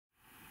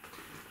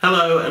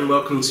Hello and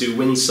welcome to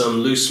Win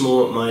Some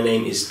Loosemore. My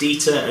name is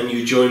Dieter and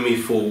you join me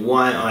for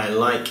Why I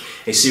Like,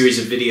 a series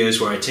of videos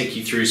where I take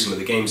you through some of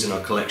the games in our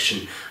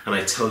collection and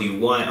I tell you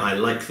why I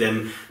like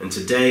them, and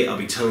today I'll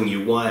be telling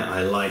you why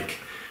I like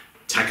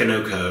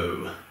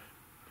Takenoko.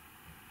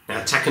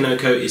 Now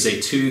Takenoko is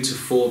a 2 to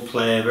 4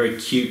 player, very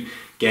cute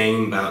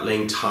game about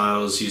laying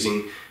tiles,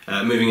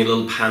 moving a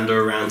little panda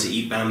around to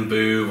eat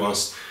bamboo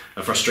whilst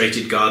a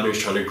frustrated gardener is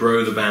trying to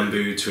grow the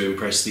bamboo to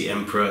impress the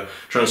emperor,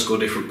 trying to score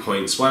different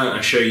points. Why don't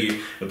I show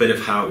you a bit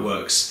of how it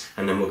works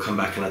and then we'll come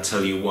back and I'll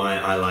tell you why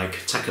I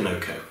like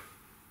Takenoko.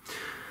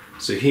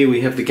 So here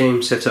we have the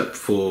game set up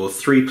for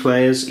 3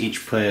 players.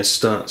 Each player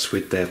starts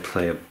with their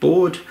player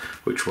board,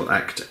 which will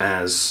act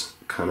as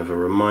kind of a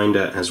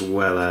reminder as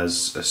well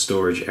as a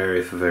storage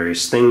area for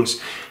various things,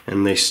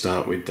 and they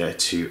start with their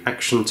 2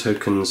 action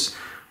tokens,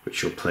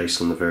 which you'll place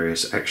on the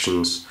various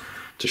actions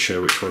to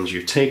show which ones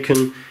you've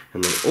taken,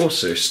 and they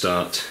also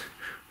start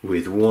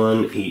with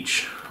 1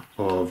 each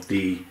of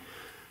the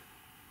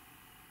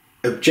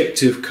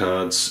objective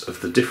cards of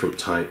the different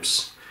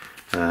types.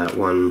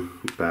 One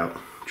about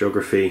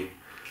geography,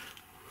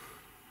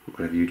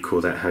 whatever you'd call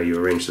that, how you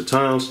arrange the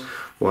tiles,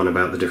 1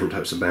 about the different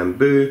types of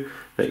bamboo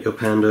that your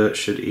panda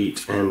should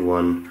eat, and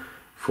 1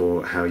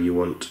 for how you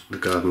want the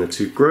gardener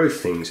to grow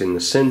things. In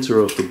the center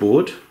of the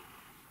board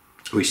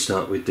we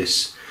start with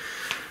this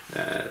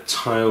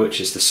tile,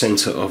 which is the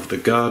center of the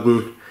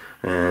garden,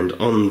 and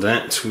on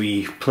that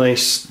we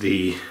place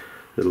the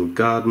little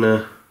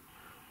gardener.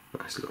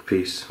 Nice little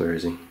piece. Where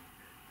is he?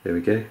 There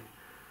we go.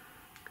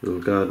 Little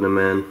gardener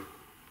man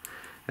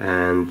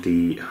and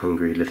the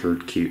hungry little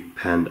cute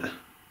panda.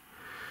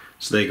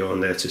 So they go on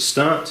there to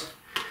start,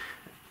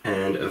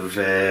 and a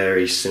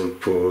very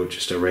simple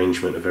just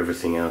arrangement of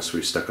everything else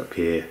we've stuck up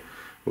here.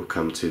 We'll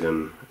come to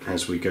them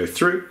as we go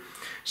through.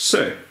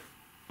 So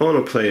on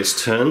a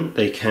player's turn,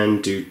 they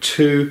can do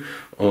 2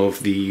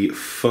 of the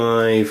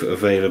 5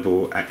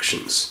 available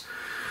actions.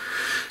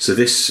 So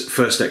this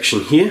first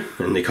action here,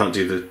 and they can't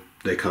do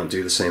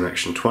the same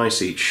action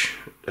twice. Each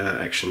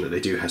action that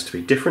they do has to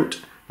be different.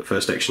 The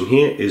first action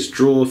here is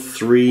draw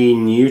 3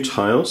 new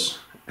tiles,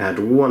 add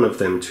 1 of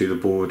them to the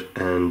board,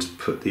 and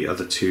put the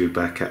other 2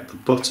 back at the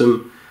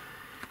bottom.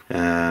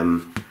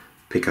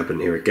 Pick up an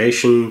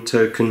irrigation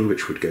token,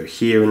 which would go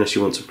here unless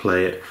you want to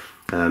play it.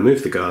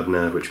 Move the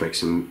gardener, which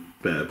makes him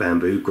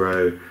bamboo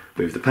grow,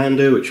 move the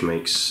panda, which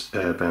makes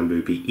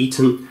bamboo be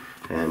eaten,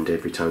 and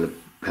every time the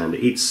panda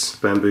eats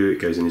bamboo it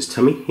goes in his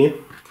tummy here.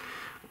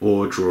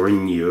 Or draw a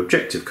new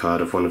objective card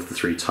of 1 of the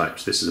 3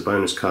 types. This is a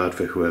bonus card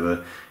for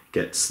whoever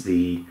gets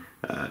the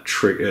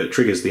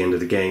triggers the end of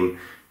the game.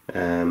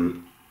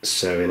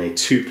 So in a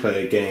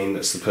 2-player game,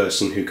 that's the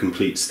person who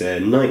completes their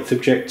 9th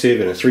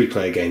objective, in a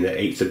 3-player game their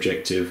 8th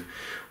objective,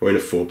 or in a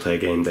 4-player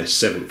game their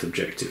 7th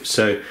objective.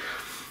 So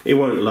it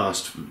won't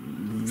last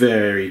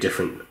very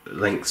different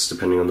lengths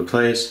depending on the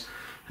players,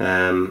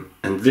 and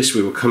this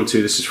we will come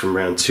to. This is from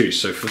round 2.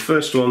 So for the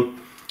first one,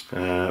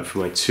 for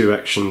my 2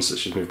 actions,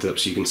 let's just move that up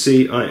so you can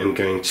see, I am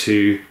going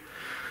to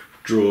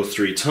draw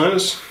 3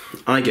 tiles.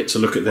 I get to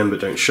look at them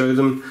but don't show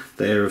them.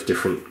 They're of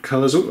different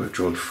colours. Oh, I've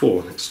drawn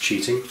 4, that's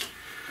cheating.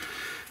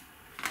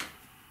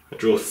 I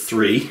draw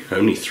 3,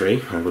 only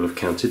 3, I will have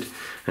counted,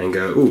 and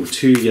go, oh,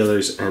 2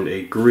 yellows and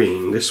a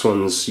green. This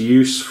one's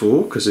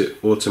useful because it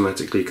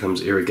automatically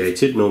comes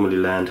irrigated. Normally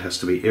land has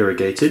to be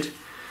irrigated.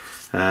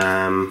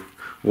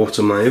 What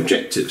are my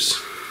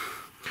objectives?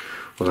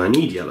 Well, I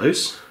need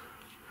yellows,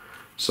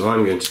 so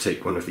I'm going to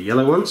take 1 of the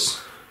yellow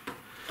ones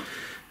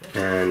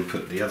and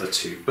put the other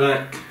 2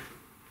 back.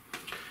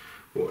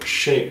 What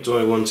shape do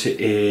I want it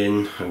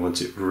in? I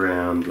want it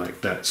round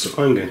like that, so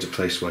I'm going to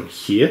place 1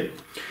 here.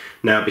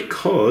 Now,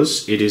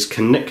 because it is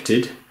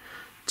connected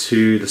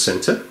to the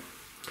center,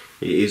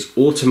 it is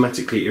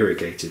automatically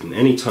irrigated, and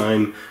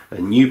anytime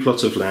a new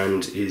plot of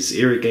land is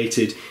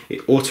irrigated,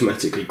 it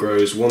automatically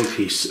grows 1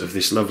 piece of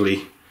this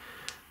lovely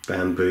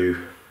bamboo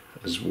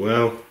as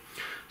well.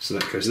 So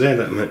that goes there.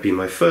 That might be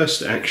my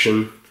first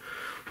action.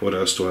 What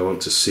else do I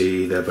want to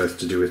see? They're both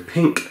to do with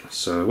pink,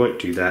 so I won't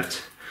do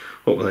that.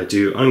 What will I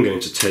do? I'm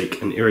going to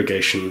take an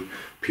irrigation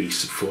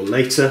piece for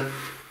later,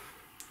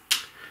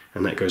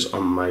 and that goes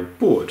on my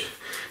board.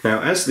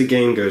 Now as the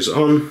game goes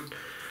on,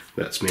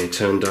 that's me a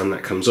turn done,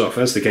 that comes off.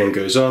 As the game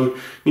goes on,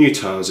 new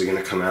tiles are going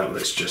to come out.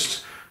 Let's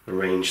just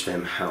arrange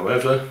them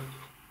however.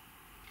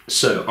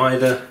 So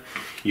either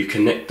you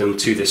connect them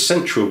to this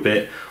central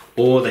bit,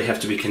 or they have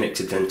to be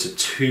connected then to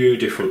 2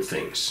 different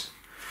things.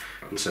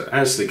 And so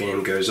as the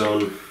game goes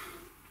on,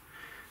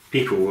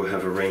 people will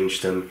have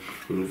arranged them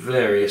in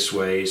various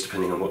ways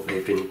depending on what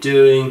they've been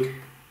doing.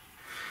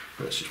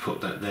 Let's just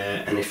put that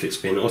there, and if it's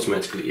been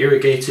automatically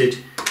irrigated,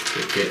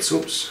 it gets,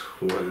 oops,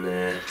 1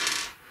 there,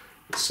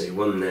 let's say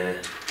 1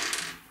 there,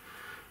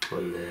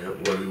 1 there,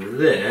 1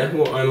 there.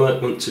 What I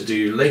might want to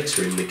do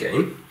later in the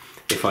game,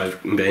 if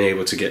I've been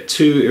able to get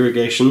 2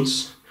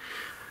 irrigations,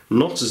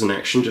 not as an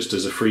action, just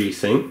as a free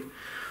thing,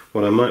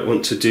 what I might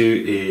want to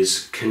do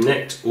is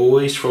connect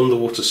always from the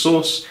water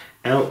source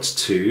out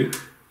to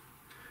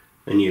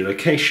a new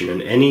location,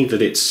 and any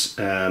that it's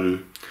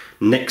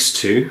next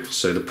to,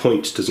 so the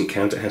point doesn't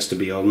count, it has to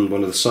be on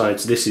one of the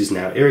sides. This is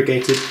now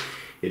irrigated,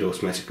 it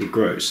automatically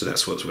grows, so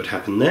that's what would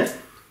happen there.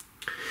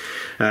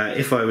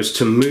 If I was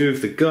to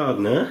move the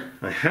gardener,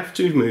 I have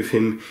to move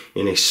him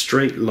in a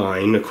straight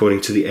line according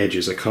to the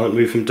edges. I can't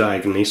move him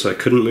diagonally, so I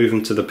couldn't move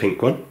him to the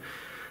pink one.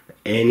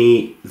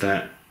 Any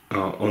that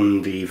are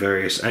on the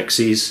various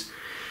axes,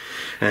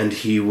 and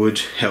he would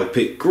help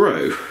it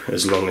grow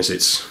as long as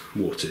it's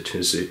watered,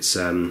 as it's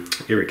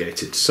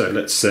irrigated. So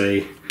let's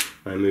say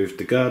I moved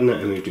the gardener,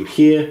 I moved him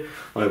here,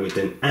 I would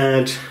then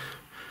add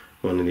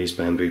one of these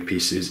bamboo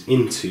pieces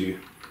into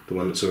the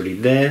one that's already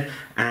there,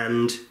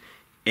 and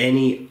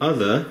any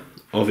other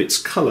of its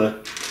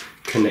colour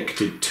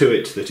connected to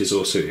it that is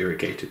also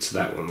irrigated, so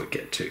that one would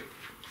get too.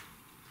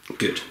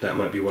 Good, that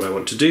might be what I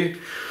want to do.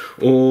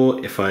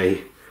 Or if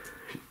I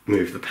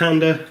move the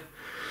panda,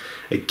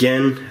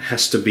 again, it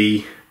has to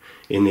be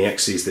in the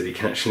axes that he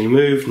can actually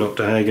move, not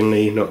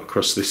diagonally, not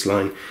across this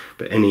line,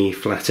 but any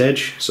flat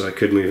edge. So I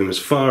could move him as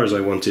far as I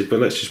wanted, but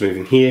let's just move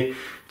him here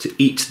to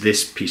eat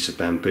this piece of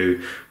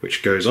bamboo,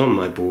 which goes on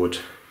my board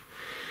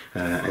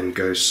and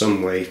goes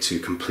some way to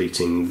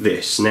completing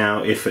this.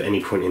 Now, if at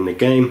any point in the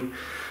game,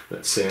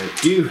 let's say I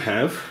do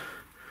have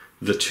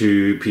the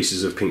two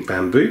pieces of pink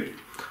bamboo,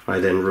 I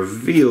then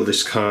reveal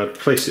this card,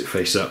 place it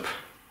face up,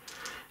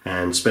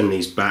 and spend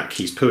these back,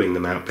 he's pulling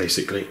them out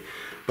basically,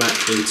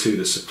 back into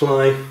the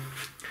supply.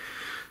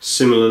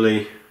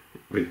 Similarly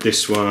with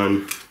this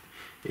one,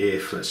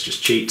 if let's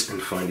just cheat and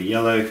find a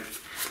yellow,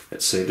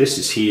 let's say this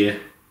is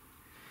here,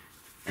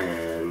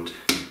 and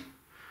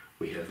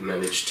we have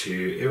managed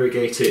to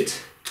irrigate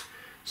it,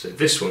 so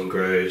this one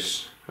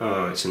grows.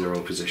 Oh, it's in the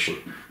wrong position.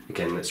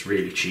 Again, let's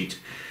really cheat,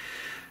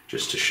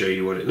 just to show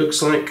you what it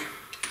looks like.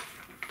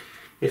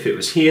 If it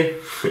was here,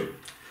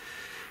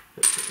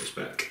 let's put this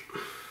back.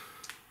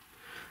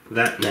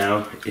 That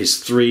now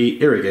is 3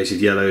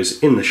 irrigated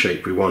yellows in the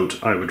shape we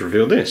want. I would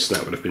reveal this,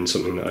 that would have been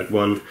something that I'd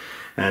won.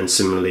 And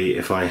similarly,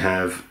 if I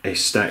have a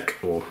stack,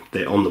 or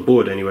they're on the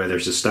board anyway,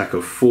 there's a stack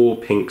of 4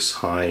 pinks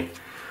high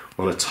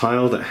on a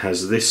tile that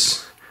has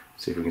this,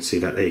 see if we can see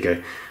that, there you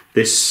go,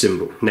 this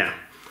symbol. Now,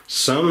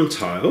 some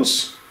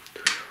tiles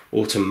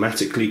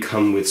automatically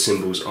come with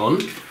symbols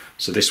on,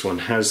 so this one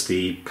has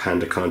the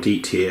panda can't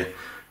eat here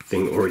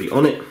thing already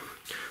on it,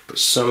 but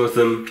some of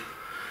them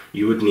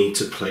you would need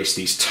to place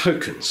these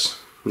tokens.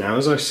 Now,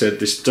 as I said,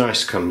 this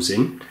dice comes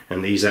in,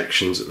 and these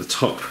actions at the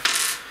top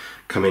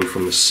come in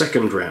from the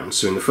second round.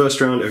 So in the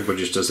first round, everybody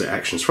just does their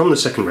actions. From the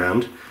second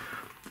round,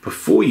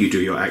 before you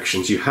do your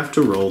actions, you have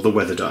to roll the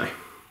weather die,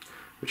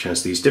 which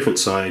has these different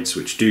sides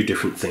which do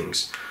different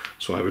things.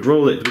 So I would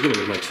roll it at the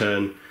beginning of my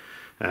turn.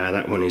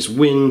 That one is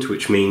wind,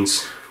 which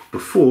means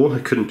before I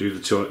couldn't do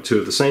the two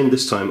of the same.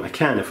 This time I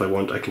can, if I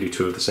want, I can do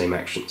 2 of the same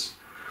actions.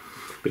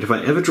 But if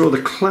I ever draw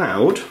the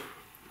cloud,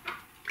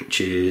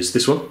 which is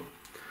this one,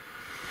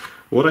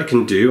 what I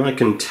can do, I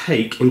can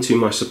take into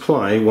my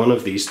supply one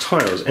of these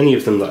tiles, any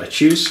of them that I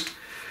choose.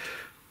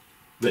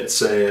 Let's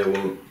say I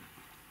want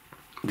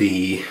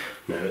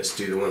let's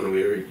do the one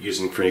we were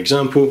using for an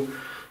example.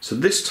 So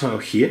this tile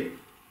here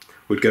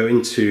would go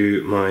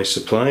into my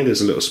supply.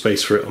 There's a little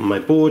space for it on my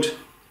board.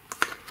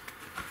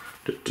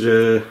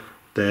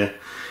 There.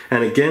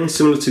 And again,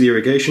 similar to the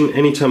irrigation,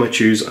 anytime I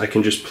choose, I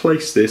can just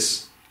place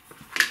this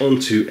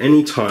onto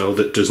any tile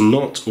that does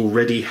not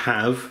already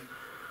have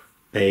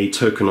a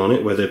token on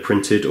it, whether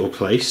printed or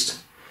placed.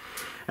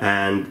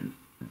 And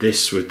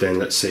this would then,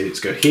 let's say it's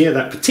go here,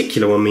 that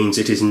particular one means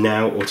it is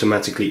now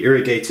automatically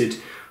irrigated,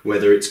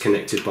 whether it's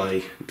connected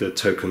by the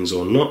tokens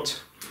or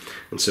not.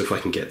 And so if I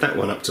can get that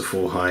one up to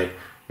 4 high,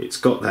 it's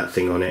got that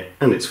thing on it,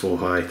 and it's 4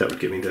 high, that would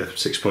give me the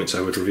 6 points.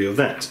 I would reveal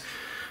that.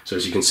 So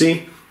as you can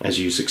see, as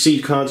you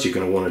succeed cards, you're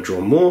going to want to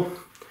draw more.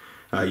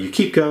 You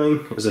keep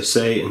going, as I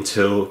say,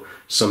 until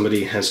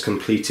somebody has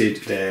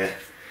completed their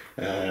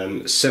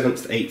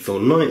 7th, 8th or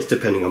 9th,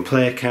 depending on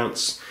player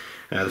counts.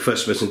 The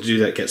first person to do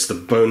that gets the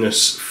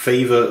bonus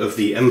favour of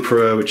the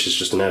Emperor, which is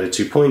just an added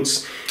 2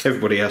 points.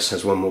 Everybody else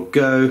has one more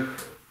go,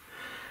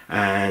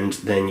 and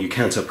then you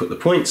count up the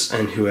points,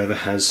 and whoever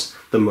has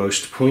the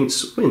most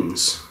points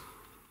wins.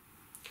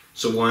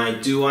 So why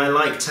do I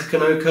like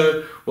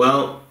Takenoko?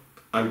 Well,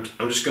 I'm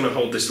just going to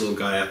hold this little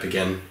guy up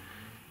again.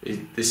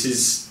 This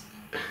is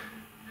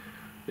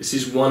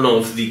one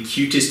of the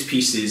cutest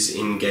pieces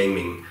in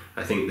gaming.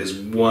 I think there's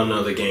one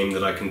other game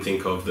that I can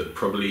think of that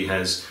probably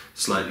has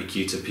slightly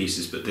cuter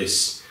pieces, but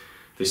this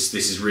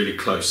is really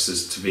close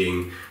as to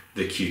being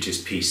the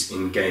cutest piece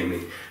in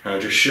gaming. And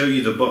I'll just show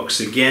you the box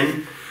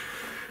again.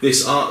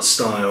 This art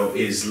style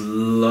is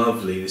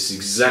lovely. This is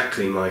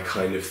exactly my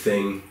kind of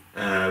thing.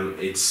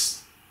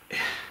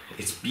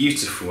 It's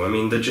beautiful. I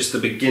mean, just the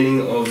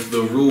beginning of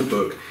the rule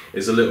book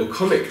is a little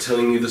comic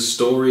telling you the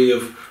story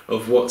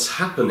of what's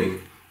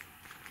happening.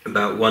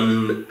 About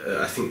one,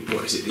 I think,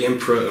 what is it, the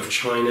Emperor of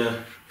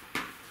China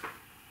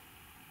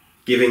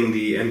giving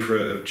the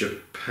Emperor of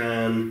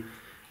Japan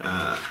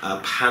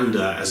a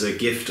panda as a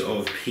gift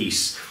of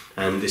peace.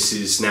 And this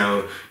is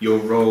now your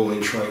role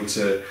in trying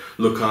to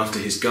look after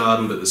his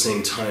garden, but at the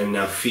same time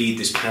now feed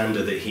this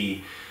panda that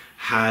he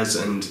has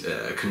and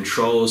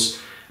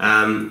controls.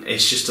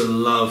 It's just a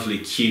lovely,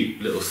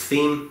 cute little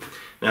theme.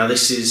 Now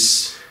this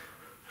is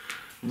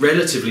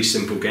relatively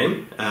simple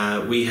game.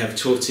 We have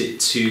taught it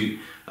to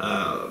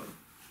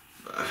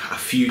a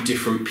few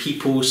different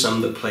people,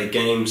 some that play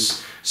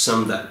games,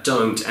 some that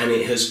don't, and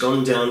it has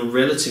gone down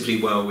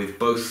relatively well with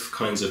both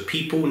kinds of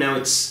people. Now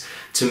it's,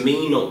 to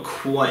me, not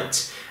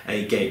quite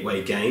a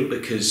gateway game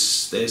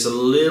because there's a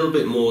little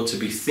bit more to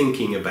be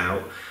thinking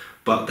about,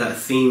 but that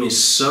theme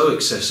is so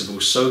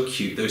accessible, so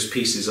cute. Those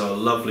pieces are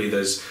lovely.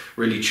 Those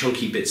really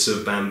chunky bits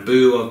of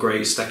bamboo are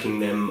great, stacking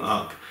them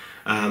up,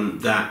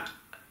 that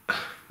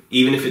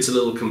even if it's a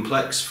little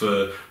complex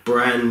for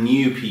brand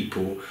new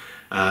people,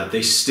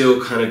 they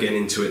still kind of get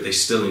into it, they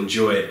still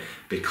enjoy it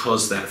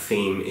because that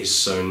theme is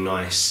so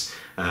nice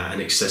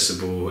and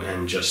accessible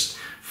and just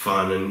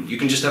fun, and you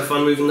can just have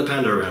fun moving the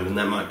panda around, and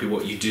that might be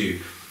what you do.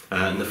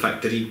 And the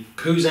fact that he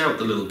poos out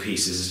the little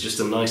pieces is just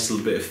a nice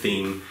little bit of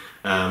theme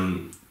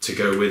to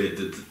go with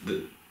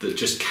it that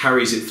just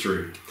carries it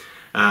through.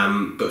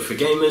 But for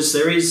gamers,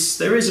 there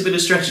is a bit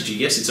of strategy.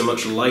 Yes, it's a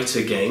much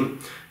lighter game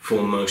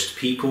for most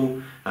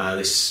people.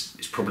 This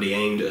is probably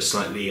aimed at a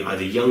slightly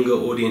either younger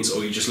audience,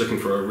 or you're just looking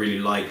for a really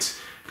light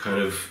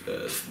kind of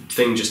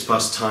thing just to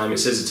pass the time. It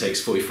says it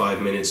takes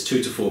 45 minutes,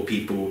 2 to 4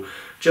 people,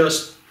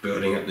 just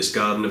building up this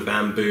garden of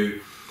bamboo.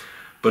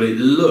 But it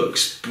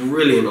looks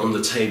brilliant on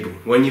the table.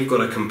 When you've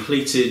got a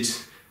completed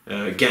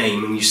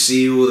game and you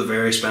see all the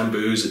various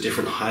bamboos at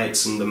different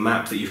heights and the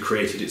map that you've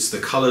created, the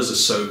colours are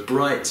so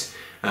bright,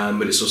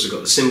 but it's also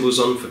got the symbols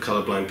on for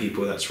colourblind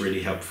people. That's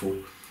really helpful.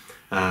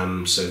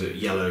 So that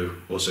yellow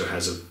also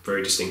has a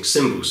very distinct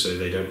symbol, so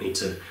they don't need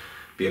to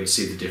be able to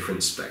see the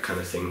difference, that kind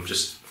of thing.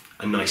 Just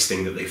a nice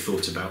thing that they've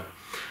thought about.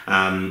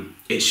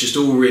 It's just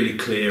all really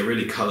clear,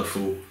 really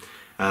colourful,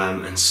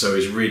 and so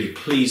is really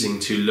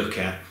pleasing to look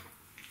at.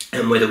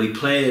 And whether we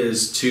play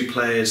as 2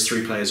 players,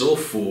 3 players or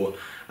 4,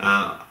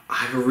 I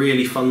have a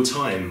really fun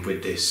time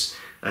with this.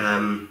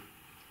 Again,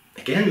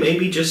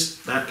 maybe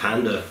just that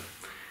panda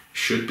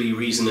should be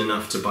reason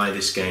enough to buy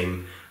this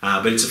game.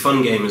 But it's a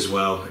fun game as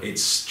well.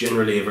 It's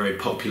generally a very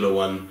popular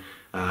one.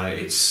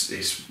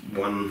 It's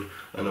won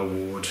an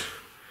award,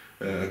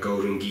 a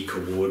Golden Geek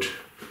Award.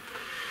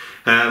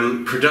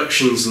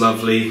 Production's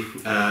lovely.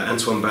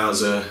 Antoine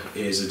Bowser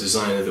is a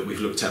designer that we've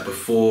looked at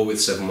before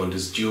with Seven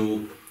Wonders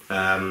Duel.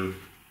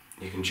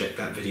 You can check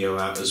that video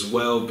out as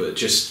well, but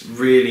just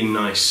really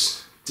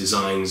nice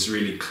designs,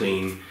 really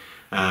clean.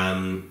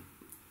 Yeah,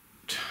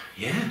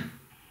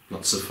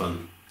 lots of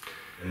fun.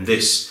 And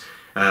this,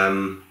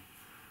 I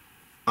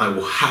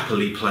will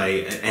happily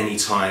play at any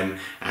time,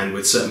 and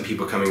with certain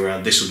people coming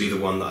around, this will be the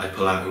one that I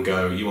pull out and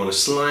go, you want a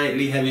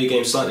slightly heavier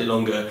game, slightly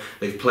longer,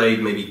 they've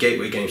played maybe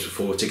gateway games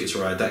before, Ticket to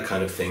Ride, that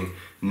kind of thing,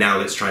 now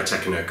let's try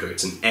Takenoko.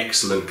 It's an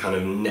excellent kind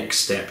of next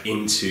step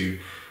into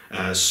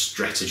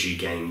strategy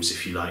games,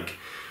 if you like.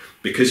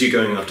 Because you're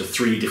going after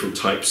 3 different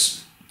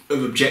types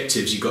of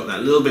objectives, you've got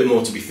that little bit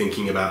more to be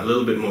thinking about, a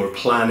little bit more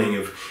planning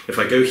of, if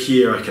I go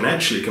here I can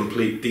actually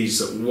complete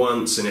these at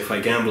once, and if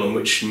I gamble on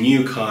which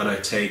new card I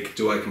take,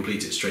 do I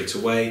complete it straight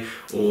away,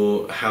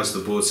 or how's the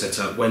board set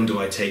up, when do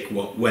I take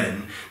what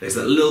when? There's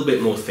that little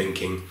bit more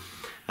thinking,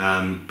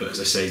 but as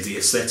I say, the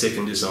aesthetic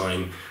and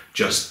design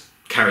just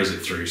carries it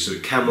through, so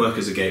it can work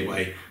as a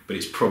gateway, but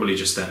it's probably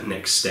just that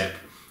next step,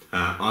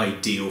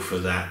 ideal for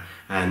that,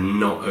 and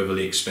not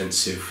overly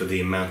expensive for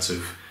the amount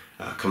of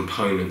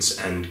components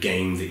and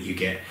game that you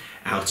get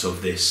out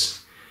of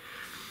this.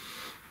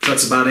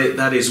 That's about it.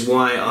 That is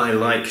why I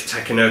like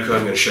Takenoko.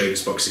 I'm going to show you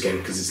this box again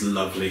because it's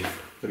lovely.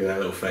 Look at that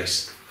little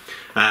face.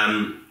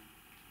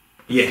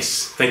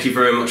 Yes, thank you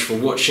very much for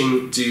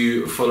watching.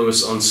 Do follow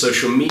us on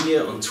social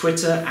media, on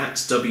Twitter at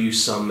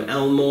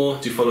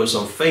WSomeElmore. Do follow us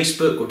on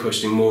Facebook. We're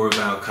posting more of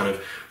our kind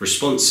of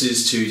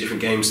responses to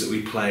different games that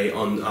we play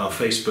on our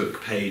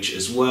Facebook page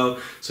as well,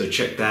 so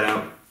check that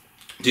out.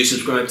 Do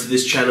subscribe to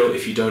this channel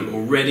if you don't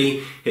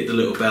already. Hit the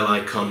little bell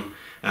icon,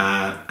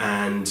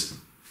 and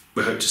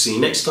we hope to see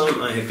you next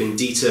time. I have been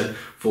Dieter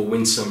for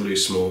Win Some,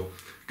 Loosemore.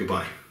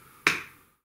 Goodbye.